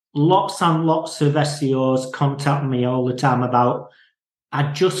lots and lots of SEOs contact me all the time about,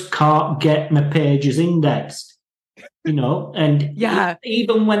 I just can't get my pages indexed, and Yeah.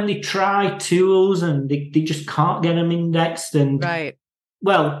 even when they try tools and they just can't get them indexed. And Right.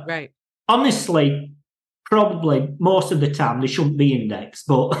 well, Right. honestly, probably most of the time they shouldn't be indexed,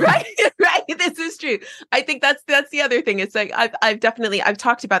 but right. This is true. I think that's the other thing. It's like I've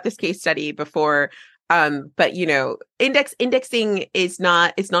talked about this case study before. But indexing is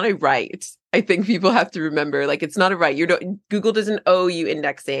not, it's not a right. I think people have to remember, like, it's not a right. Google doesn't owe you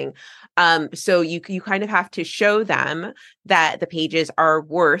indexing. So you kind of have to show them that the pages are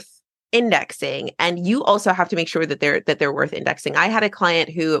worth indexing, and you also have to make sure that they're worth indexing. I had a client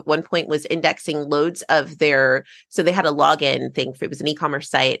who at one point was indexing loads of so they had a login thing it was an e-commerce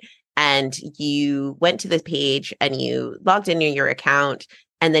site, and you went to the page and you logged in your account,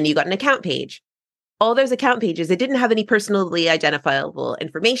 and then you got an account page. All those account pages, it didn't have any personally identifiable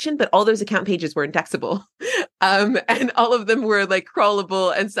information, but all those account pages were indexable. And all of them were like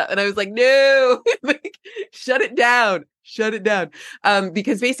crawlable and stuff. And I was like, no, like, shut it down.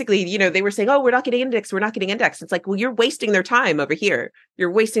 Because basically, they were saying, oh, we're not getting indexed. It's like, well, you're wasting their time over here.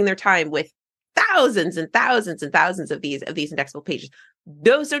 You're wasting their time with thousands and thousands and thousands of these indexable pages.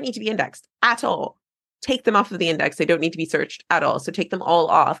 Those don't need to be indexed at all. Take them off of the index. They don't need to be searched at all. So take them all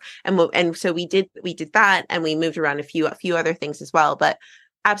off. And so we did that, and we moved around a few other things as well. But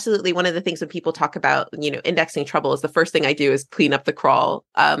absolutely, one of the things when people talk about, indexing trouble, is the first thing I do is clean up the crawl.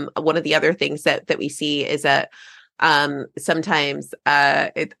 One of the other things that we see is that sometimes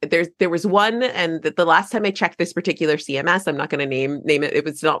there was one, and the last time I checked this particular CMS, I'm not going to name it. It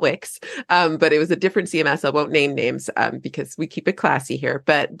was not Wix, but it was a different CMS. I won't name names because we keep it classy here.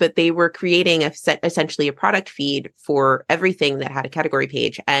 But they were creating essentially a product feed for everything that had a category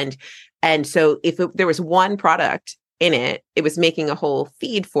page, and so if there was one product in it, it was making a whole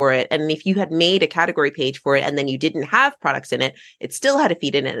feed for it. And if you had made a category page for it and then you didn't have products in it, it still had a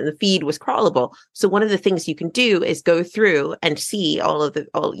feed in it, and the feed was crawlable. So one of the things you can do is go through and see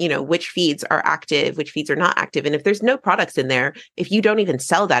which feeds are active, which feeds are not active. And if there's no products in there, if you don't even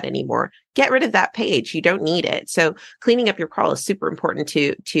sell that anymore, get rid of that page. You don't need it. So cleaning up your crawl is super important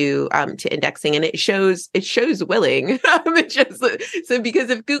to indexing, and it shows willing. So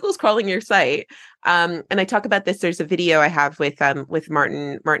because if Google's crawling your site, and I talk about this, there's a video I have with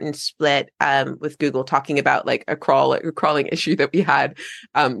Martin Split with Google talking about like a crawling issue that we had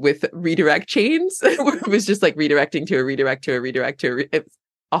with redirect chains. It was just like redirecting to a redirect to a redirect to it's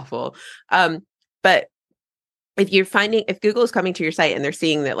awful. But if Google is coming to your site and they're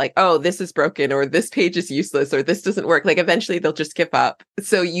seeing that like, oh, this is broken, or this page is useless, or this doesn't work, like eventually they'll just give up.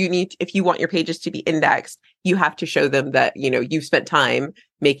 So if you want your pages to be indexed, you have to show them that, you've spent time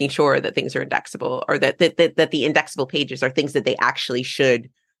making sure that things are indexable, or that the indexable pages are things that they actually should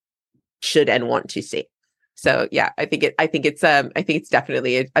and want to see. So yeah, I think it's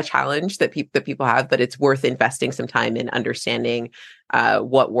definitely a challenge that people have, but it's worth investing some time in understanding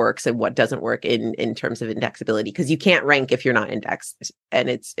what works and what doesn't work in terms of indexability, because you can't rank if you're not indexed, and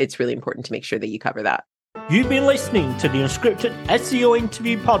it's really important to make sure that you cover that. You've been listening to the Unscripted SEO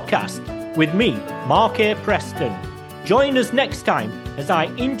Interview Podcast with me, Mark A. Preston. Join us next time as I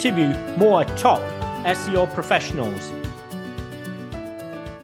interview more top SEO professionals.